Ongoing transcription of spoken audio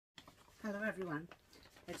Hello everyone,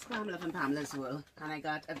 it's Pamela from Pamela's World, and I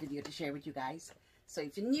got a video to share with you guys. So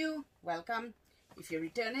if you're new, welcome. If you're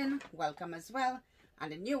returning, welcome as well.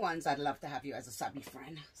 And the new ones, I'd love to have you as a subby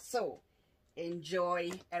friend. So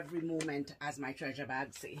enjoy every moment, as my treasure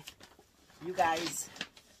bag say. You guys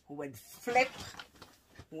would flip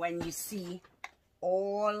when you see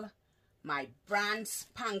all my brand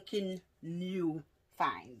spanking new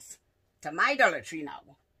finds to my Dollar Tree now.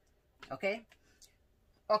 Okay,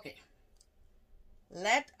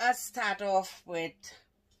 let us start off with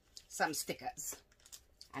some stickers,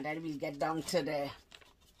 and then we'll get down to the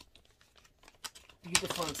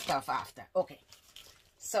beautiful stuff after. Okay,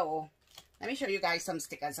 so let me show you guys some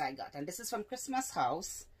stickers I got, and this is from Christmas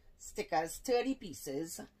House. Stickers, 30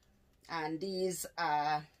 pieces, and these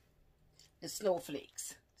are the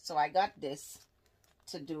snowflakes. So I got this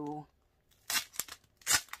to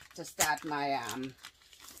start my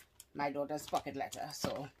my daughter's pocket letter.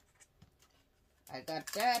 So I got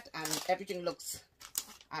that, and everything looks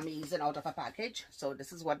amazing out of a package. So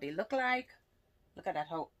this is what they look like. Look at that,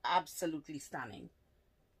 how absolutely stunning.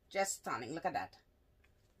 Just stunning. Look at that.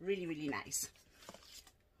 Really, really nice.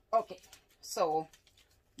 Okay, so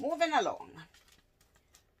moving along.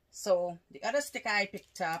 So the other sticker I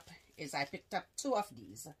picked up is I picked up 2 of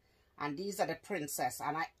these, and these are the princess,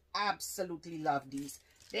 and I absolutely love these.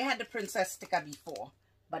 They had the princess sticker before,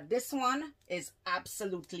 but this one is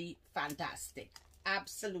absolutely fantastic.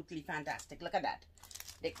 Absolutely fantastic. Look at that.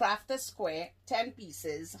 They craft a square, 10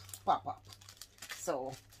 pieces, pop up.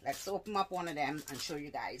 So let's open up one of them and show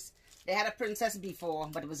you guys. They had a princess before,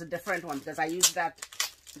 but it was a different one because I used that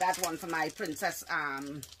one for my princess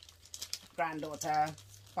granddaughter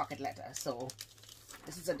pocket letter. So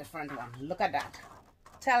this is a different one. Look at that.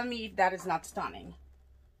 Tell me if that is not stunning.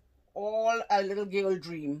 All a little girl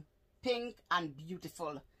dream. Pink and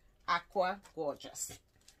beautiful. Aqua gorgeous.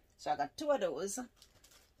 So I got 2 of those.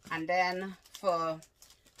 And then for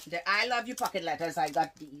the I love you pocket letters, I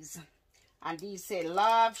got these. And these say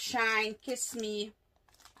love, shine, kiss me.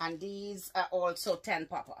 And these are also 10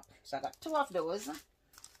 pop-up. So I got 2 of those. Let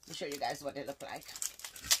me show you guys what they look like.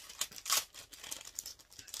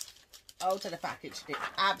 Out of the package. They're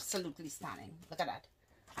absolutely stunning. Look at that.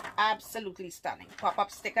 Absolutely stunning.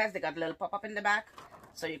 Pop-up stickers. They got a little pop-up in the back.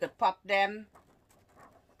 So you could pop them.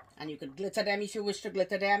 And you could glitter them if you wish to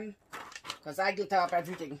glitter them. Because I glitter up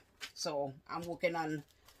everything. So I'm working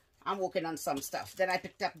on some stuff. Then I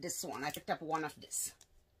picked up this one. I picked up 1 of this.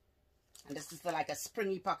 And this is for like a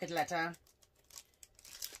springy pocket letter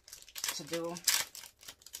to do.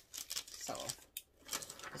 So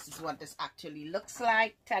this is what this actually looks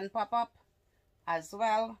like. 10 pop-up as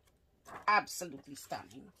well. Absolutely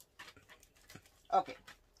stunning. Okay,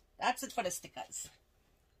 that's it for the stickers.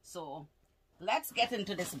 So let's get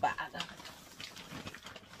into this bag.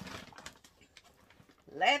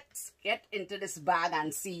 Let's get into this bag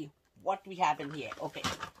and see what we have in here. Okay.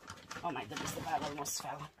 Oh my goodness, the bag almost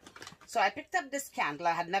fell. So I picked up this candle.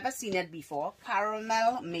 I had never seen it before.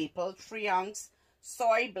 Caramel maple 3 ounce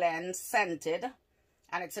soy blend scented.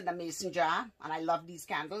 And it's in a mason jar. And I love these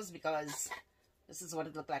candles because this is what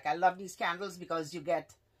it looked like. I love these candles because you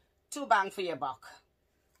get 2 bang for your buck.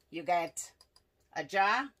 You get a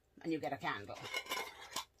jar and you get a candle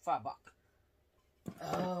for a buck.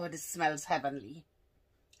 Oh, this smells heavenly.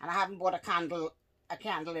 And I haven't bought a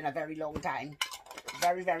candle in a very long time.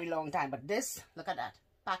 Very, very long time. But this, look at that.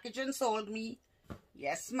 Packaging sold me.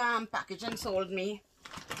 Yes, ma'am. Packaging sold me.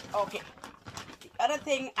 Okay. The other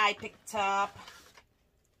thing I picked up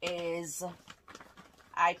is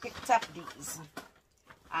I picked up these.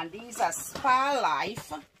 And these are Spa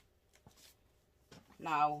Life.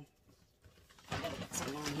 Now, I'm going to get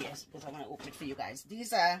some on here because I want to open it for you guys.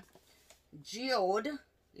 These are Geode,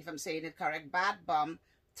 if I'm saying it correct, Bath Bomb,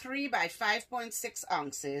 3 by 5.6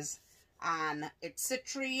 ounces. And it's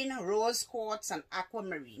citrine, rose quartz, and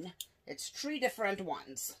aquamarine. It's 3 different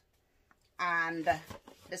ones. And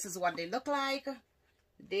this is what they look like.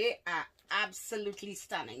 They are absolutely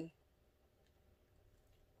stunning.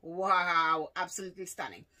 Wow, absolutely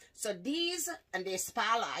stunning. So these, and they're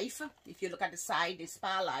Spa Life. If you look at the side, they're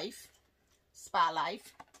Spa Life. Spa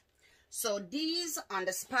Life. So these on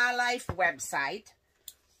the Spa Life website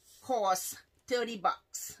cost 30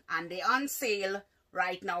 bucks. And they're on sale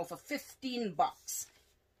right now for 15 bucks.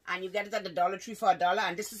 And you get it at the Dollar Tree for $1.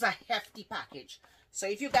 And this is a hefty package. So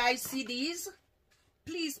if you guys see these,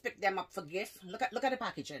 please pick them up for gift. Look at the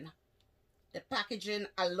packaging. The packaging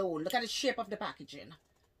alone. Look at the shape of the packaging.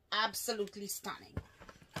 Absolutely stunning.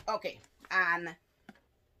 Okay, and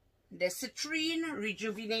the Citrine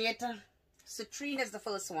Rejuvenate. Citrine is the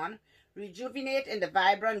first one. Rejuvenate in the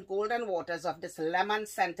vibrant golden waters of this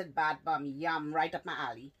lemon-scented bath bomb. Yum, right up my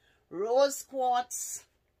alley. Rose quartz,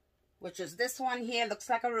 which is this one here, looks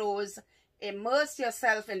like a rose. Immerse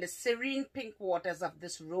yourself in the serene pink waters of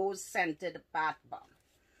this rose-scented bath bomb.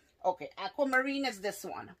 Okay, aquamarine is this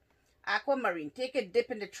one. Aquamarine, take a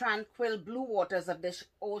dip in the tranquil blue waters of this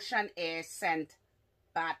ocean air scent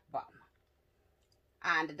bath bomb.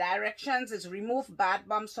 And the directions is remove bath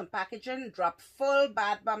bombs from packaging, drop full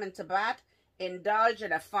bath bomb into bath, indulge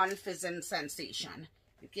in a fun fizzing sensation.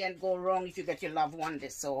 You can't go wrong if you get your loved one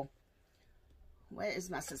this. So, where is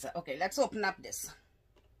my sister? Okay, let's open up this.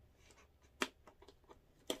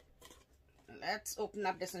 Let's open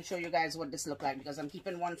up this and show you guys what this look like, because I'm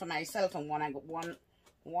keeping one for myself and one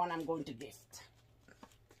I'm going to gift.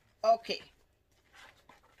 Okay.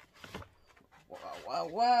 Wow,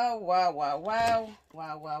 wow, wow, wow, wow,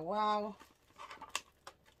 wow, wow, wow.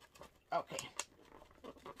 Okay.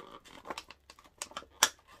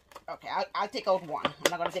 Okay, I'll take out one.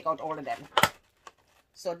 I'm not going to take out all of them.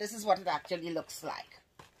 So this is what it actually looks like.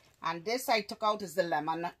 And this I took out is the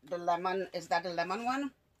lemon. The lemon, is that the lemon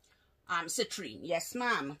one? Citrine. Yes,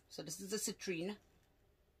 ma'am. So this is the citrine.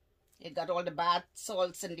 It got all the bath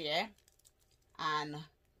salts in there. And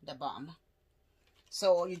the balm.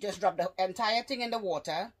 So you just drop the entire thing in the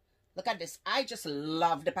water. Look at this. I just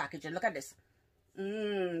love the packaging. Look at this.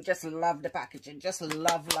 Just love the packaging. Just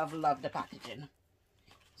love, love, love the packaging.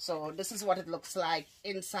 So this is what it looks like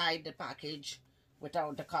inside the package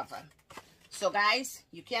without the cover. So guys,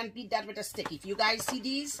 you can't beat that with a stick. If you guys see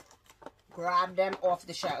these, grab them off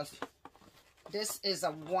the shelf. This is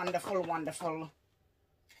a wonderful, wonderful,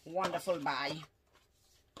 wonderful buy.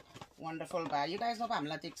 Wonderful buy. You guys know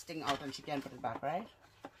Pamela takes thing out and she can put it back, right?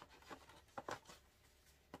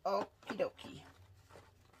 Okie dokie.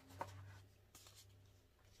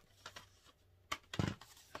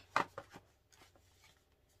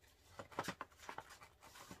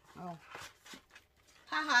 Oh.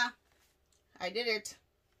 Haha. I did it.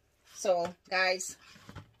 So, guys,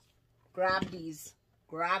 grab these.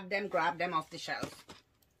 Grab them off the shelf.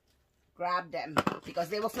 Grab them. Because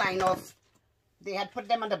they were flying off. They had put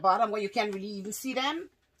them on the bottom where you can't really even see them.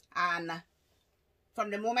 And from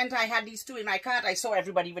the moment I had these two in my cart, I saw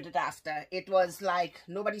everybody with it after. It was like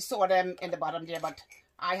nobody saw them in the bottom there, but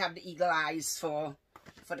I have the eagle eyes for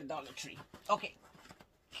the Dollar Tree. Okay.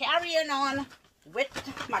 Carrying on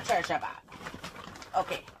with my treasure bag.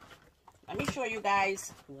 Okay. Let me show you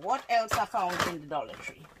guys what else I found in the Dollar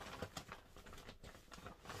Tree.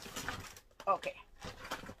 Okay.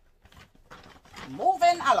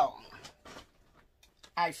 Moving along.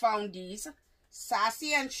 I found these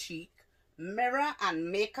Sassy and Chic mirror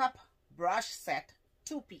and makeup brush set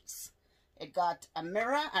 2-piece. It got a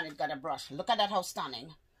mirror and it got a brush. Look at that, how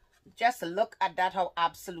stunning. Just look at that, how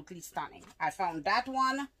absolutely stunning. I found that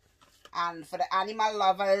one. And for the animal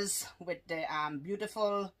lovers with the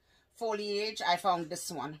beautiful foliage, I found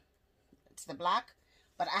this one. It's the black,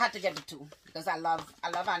 but I had to get the two because I love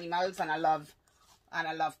animals and I love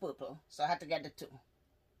purple. So I had to get the two.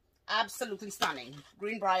 Absolutely stunning.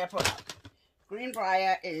 Greenbrier product.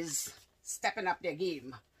 Greenbrier is stepping up their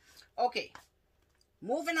game. Okay.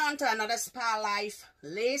 Moving on to another Spa Life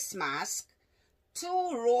lace mask. 2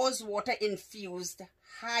 rose water infused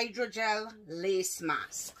hydrogel lace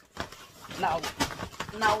mask. Now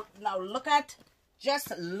look at,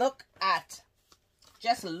 just look at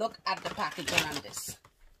the packaging on this.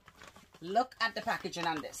 Look at the packaging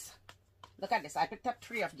on this. Look at this. I picked up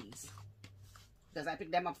 3 of these because I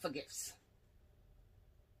picked them up for gifts.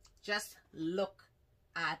 Just look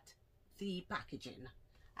at the packaging.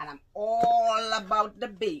 And I'm all about the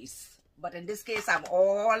base. But in this case, I'm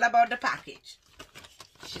all about the package.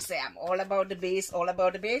 She said, I'm all about the base, all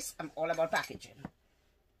about the base. I'm all about packaging.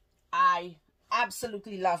 I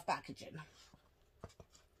absolutely love packaging.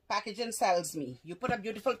 Packaging sells me. You put a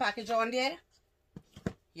beautiful package on there,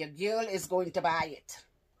 your girl is going to buy it.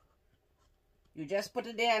 You just put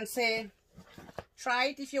it there and say, try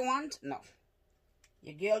it if you want. No.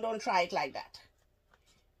 Your girl don't try it like that.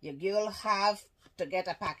 Your girl have to get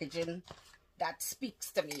a packaging that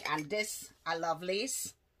speaks to me. And this, I love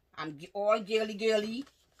lace. I'm all girly.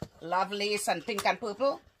 Love lace and pink and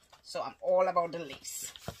purple. So I'm all about the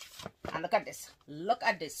lace. And look at this. Look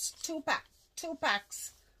at this. 2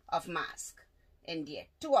 packs of mask in there.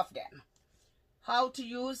 2 of them. How to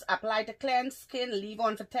use: apply to cleanse skin, leave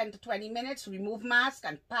on for 10 to 20 minutes, remove mask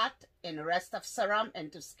and pat in the rest of serum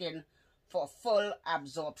into skin for full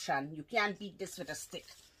absorption. You can't beat this with a stick.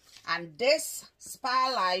 And this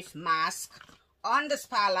Spa Life mask on the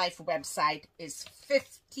Spa Life website is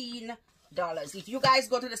 $15. If you guys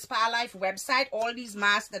go to the Spa Life website, all these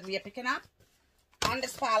masks that we are picking up on the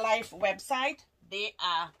Spa Life website, they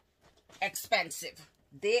are expensive.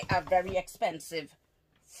 They are very expensive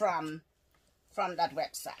from that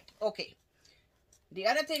website. Okay. The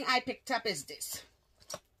other thing I picked up is this.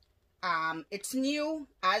 It's new,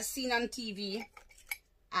 as seen on TV,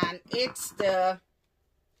 and it's the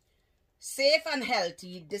Safe and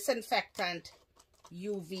Healthy Disinfectant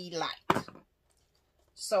UV Light.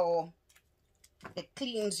 So it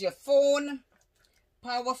cleans your phone.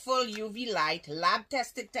 Powerful UV light,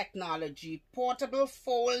 lab-tested technology, portable,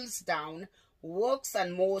 folds down, works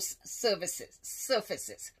on most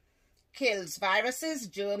surfaces, kills viruses,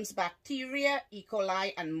 germs, bacteria, E.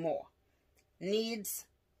 coli, and more. Needs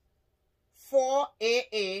 4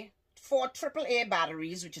 AAA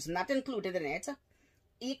batteries, which is not included in it.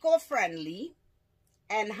 Eco-friendly,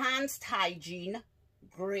 enhanced hygiene,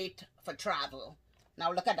 great for travel.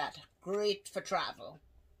 Now look at that, great for travel.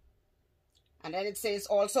 And then it says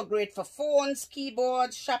also great for phones,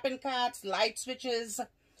 keyboards, shopping carts, light switches,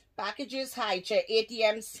 packages, high chair,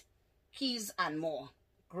 ATMs, keys, and more.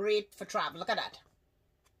 Great for travel. Look at that.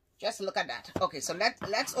 Just look at that. Okay, so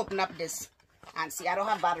let's open up this and see. I don't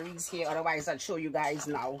have batteries here, otherwise I'll show you guys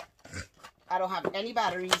now. I don't have any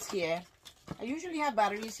batteries here. I usually have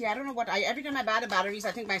batteries here. I don't know what every time I buy the batteries,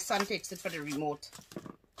 I think my son takes it for the remote.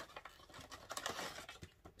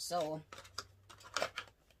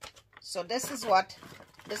 So this is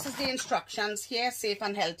the instructions here, Safe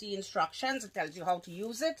and Healthy instructions. It tells you how to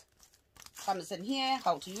use it. Comes in here,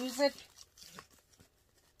 how to use it.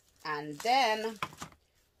 And then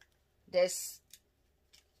this,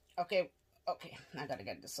 okay, I gotta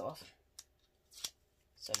get this off.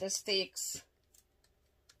 So this takes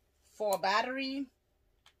 4 battery,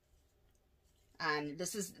 and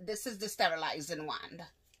this is the sterilizing wand.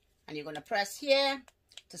 And you're gonna press here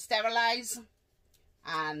to sterilize.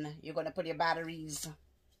 And you're going to put your batteries,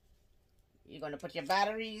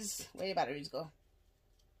 where your batteries go?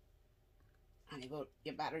 And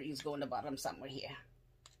your batteries go in the bottom somewhere here.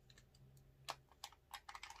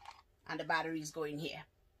 And the batteries go in here.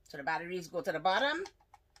 So the batteries go to the bottom.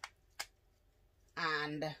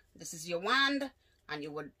 And this is your wand. And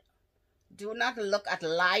you would do not look at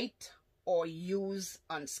light or use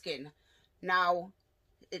on skin. Now,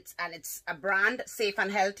 it's a brand, Safe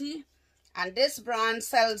and Healthy. And this brand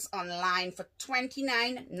sells online for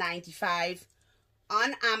 $29.95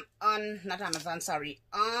 on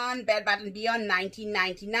Bed Bath & Beyond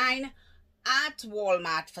 $19.99, at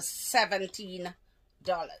Walmart for $17.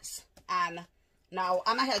 And now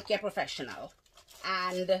I'm a healthcare professional,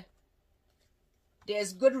 and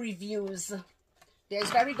there's good reviews. There's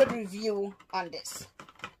very good review on this.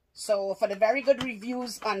 So for the very good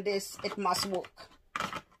reviews on this, it must work.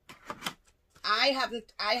 I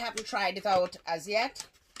haven't tried it out as yet,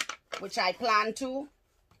 which I plan to.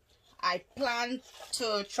 I plan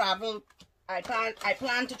to travel. I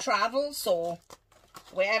plan to travel. So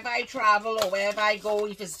wherever I travel or wherever I go,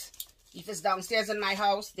 if it's downstairs in my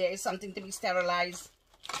house, there is something to be sterilized,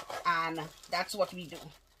 and that's what we do.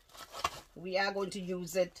 We are going to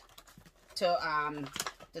use it to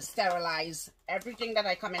sterilize everything that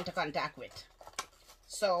I come into contact with.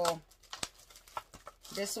 So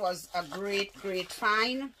this was a great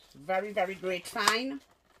find. Very, very great find.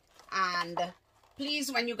 And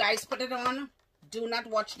please, when you guys put it on, do not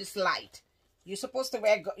watch this light. You're supposed to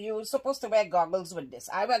wear goggles with this.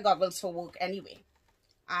 I wear goggles for work anyway,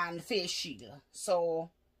 and face shield. So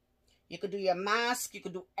you could do your mask, you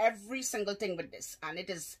could do every single thing with this, and it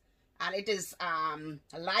is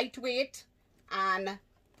lightweight and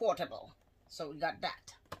portable. So we got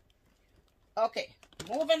that. Okay,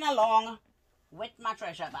 moving along with my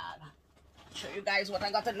treasure bag. Show you guys what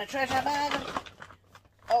I got in my treasure bag.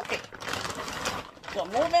 Okay, so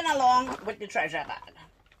moving along with the treasure bag.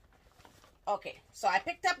 Okay, so I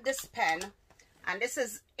picked up this pen, and this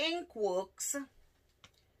is Inkworks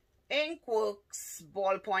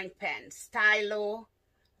ballpoint pen, stylo,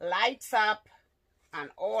 lights up, and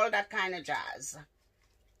all that kind of jazz.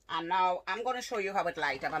 And now I'm going to show you how it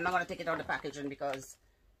lights up. I'm not going to take it out of the packaging because,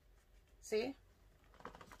 see,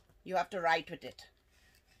 you have to write with it.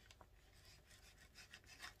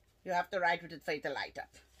 You have to write with it for it to light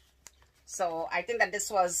up. So I think that this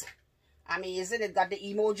was amazing. It got the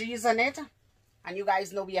emojis on it, and you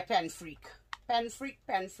guys know we are pen freak. Pen freak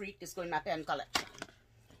is going in my pen collection.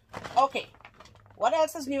 Okay, what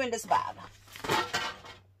else is new in this bag?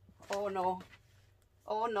 Oh no,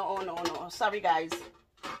 sorry guys,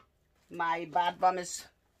 my bad bum is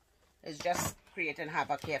just creating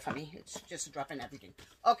havoc here for me. It's just dropping everything.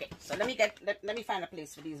 Okay, so let me find a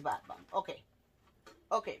place for these bad bum. Okay,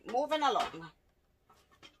 Okay, moving along.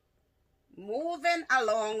 Moving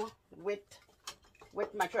along with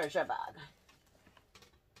my treasure bag.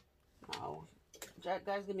 Now,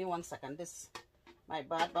 guys, give me 1 second. My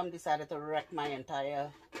bad bum decided to wreck my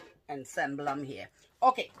entire ensemble here.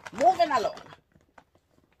 Okay, moving along.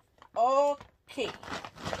 Okay,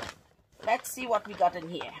 let's see what we got in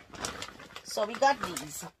here. So we got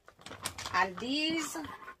these, and these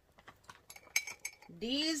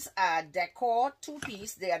are decor,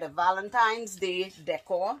 2-piece. They are the Valentine's Day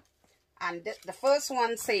decor, and the first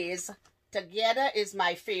one says, "Together is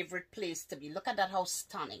my favorite place to be." Look at that, how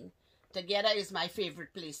stunning. Together is my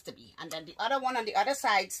favorite place to be. And then the other one on the other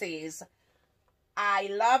side says, "I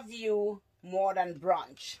love you more than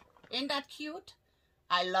brunch." Ain't that cute?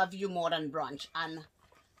 I love you more than brunch. And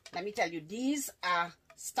let me tell you, these are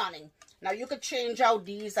stunning. Now you could change out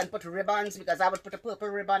these and put ribbons, because I would put a purple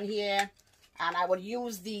ribbon here, and I would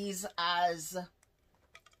use these as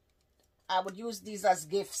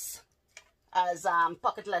gifts, as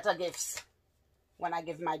pocket letter gifts when I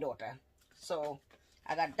give my daughter. So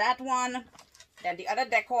I got that one. Then the other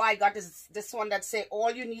decor I got is this one that say,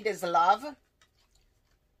 "All you need is love."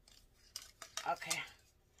 Okay.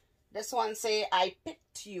 This one say, "I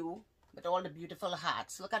picked you," with all the beautiful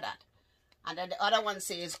hearts. Look at that. And then the other one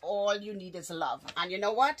says, "All you need is love." And you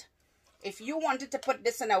know what? If you wanted to put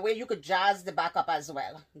this in a way, you could jazz the back up as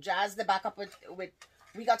well. Jazz the back up with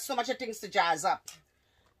we got so much of things to jazz up.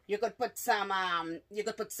 You could put some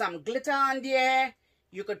glitter on there.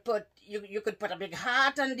 You could put a big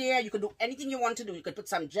heart on there. You could do anything you want to do. You could put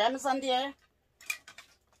some gems on there.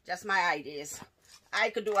 Just my ideas. I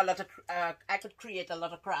could do a lot of I could create a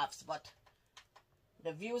lot of crafts, but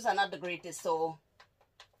the views are not the greatest, so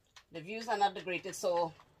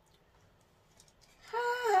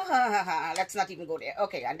let's not even go there.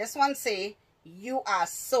 Okay, and this one say, "You are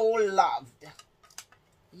so loved."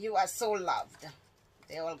 You are so loved.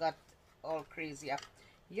 They all got all crazy up.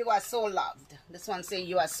 You are so loved. This one say,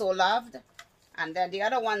 "You are so loved." And then the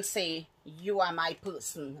other one say, "You are my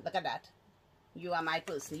person." Look at that. You are my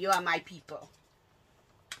person. You are my people.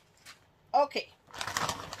 Okay.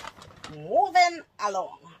 Moving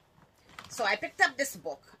along. So I picked up this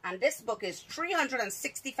book, and this book is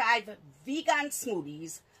 365 Vegan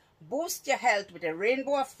Smoothies. Boost Your Health with a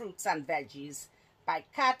Rainbow of Fruits and Veggies by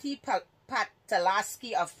Kathy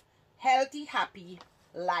Patalaski of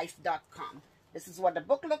HealthyHappyLife.com. This is what the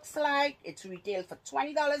book looks like. It's retailed for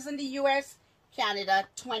 $20 in the US, Canada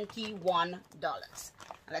 $21.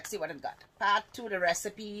 Let's see what it got. Part 2, the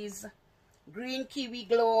recipes. Green Kiwi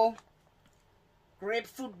Glow,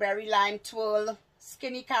 Grapefruit Berry Lime Twirl,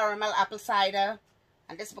 Skinny Caramel Apple Cider.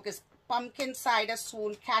 And this book is Pumpkin Cider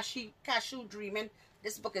Swoon Cashew Dreamin'.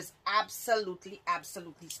 This book is absolutely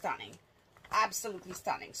stunning. Absolutely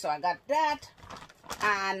stunning. So I got that.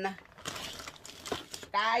 And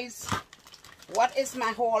guys, what is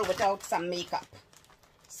my haul without some makeup?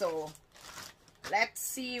 So let's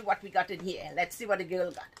see what we got in here. Let's see what the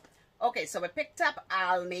girl got. Okay, so we picked up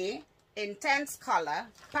Almay Intense Color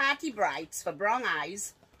Party Brights for brown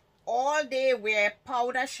eyes, All Day Wear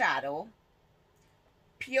Powder Shadow,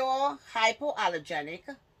 Pure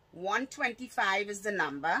Hypoallergenic. 125 is the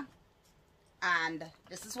number, and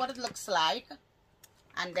this is what it looks like.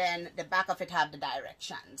 And then the back of it have the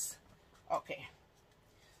directions. Okay,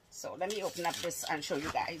 so let me open up this and show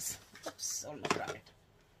you guys. Oops, almost grabbed it.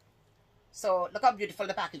 So look how beautiful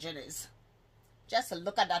the packaging is. Just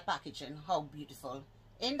look at that packaging, how beautiful.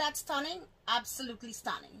 Ain't that stunning? Absolutely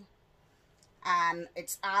stunning. And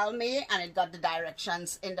it's Almay, and it got the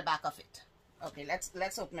directions in the back of it. Okay,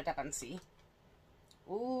 let's open it up and see.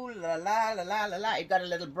 Ooh la la la la la la. It got a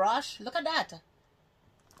little brush. Look at that.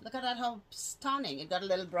 Look at that, how stunning. It got a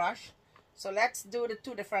little brush. So let's do the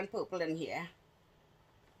 2 different purple in here.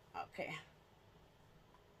 Okay.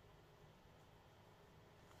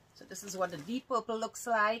 So this is what the deep purple looks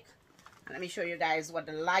like. And let me show you guys what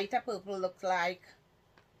the lighter purple looks like.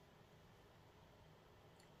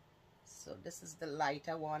 So this is the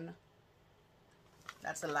lighter one.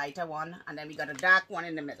 That's the lighter one. And then we got a dark one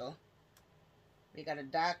in the middle. We got a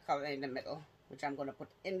dark color in the middle, which I'm going to put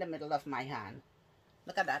in the middle of my hand.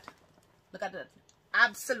 Look at that. Look at that.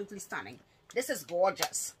 Absolutely stunning. This is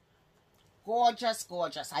gorgeous. Gorgeous,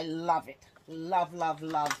 gorgeous. I love it. Love, love,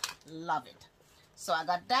 love, love it. So I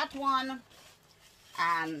got that one.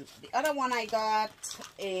 And the other one I got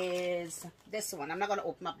is this one. I'm not going to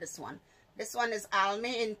open up this one. This one is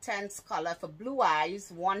Almay Intense Color for blue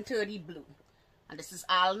eyes, 130 blue. And this is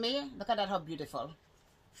Almay. Look at that, how beautiful.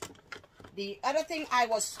 The other thing I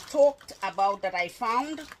was talked about that I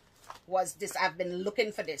found was this. I've been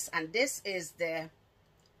looking for this. And this is the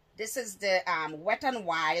This is the Wet n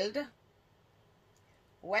Wild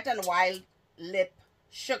Lip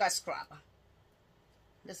Sugar Scrub.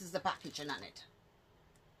 This is the packaging on it.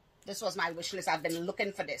 This was my wish list. I've been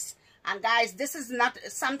looking for this. And guys, this is not,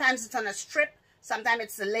 sometimes it's on a strip, sometimes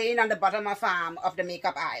it's laying on the bottom of the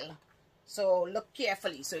makeup aisle. So look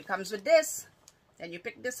carefully. So it comes with this. Then you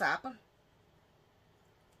pick this up. Wow,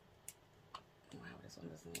 this one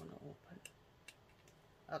doesn't want to open.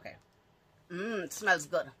 Okay. It smells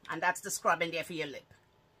good. And that's the scrub in there for your lip.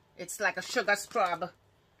 It's like a sugar scrub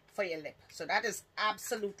for your lip. So that is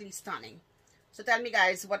absolutely stunning. So tell me,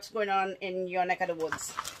 guys, what's going on in your neck of the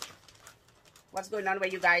woods? What's going on where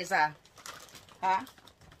you guys are? Huh?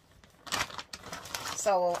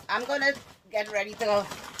 So I'm going to get ready to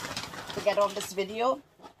get off this video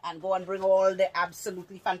and go and bring all the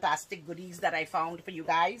absolutely fantastic goodies that I found for you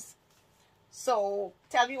guys. So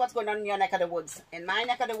tell me what's going on in your neck of the woods. In my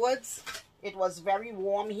neck of the woods, it was very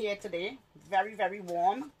warm here today. Very, very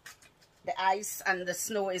warm. The ice and the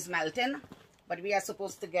snow is melting. But we are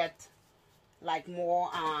supposed to get like more,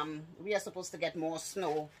 we are supposed to get more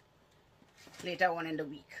snow later on in the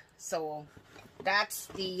week. So that's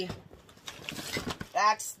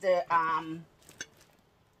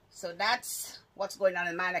what's going on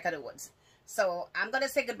in my neck of the woods. So I'm going to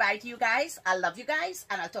say goodbye to you guys. I love you guys,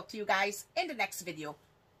 and I'll talk to you guys in the next video.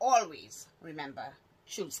 Always remember,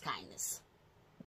 choose kindness.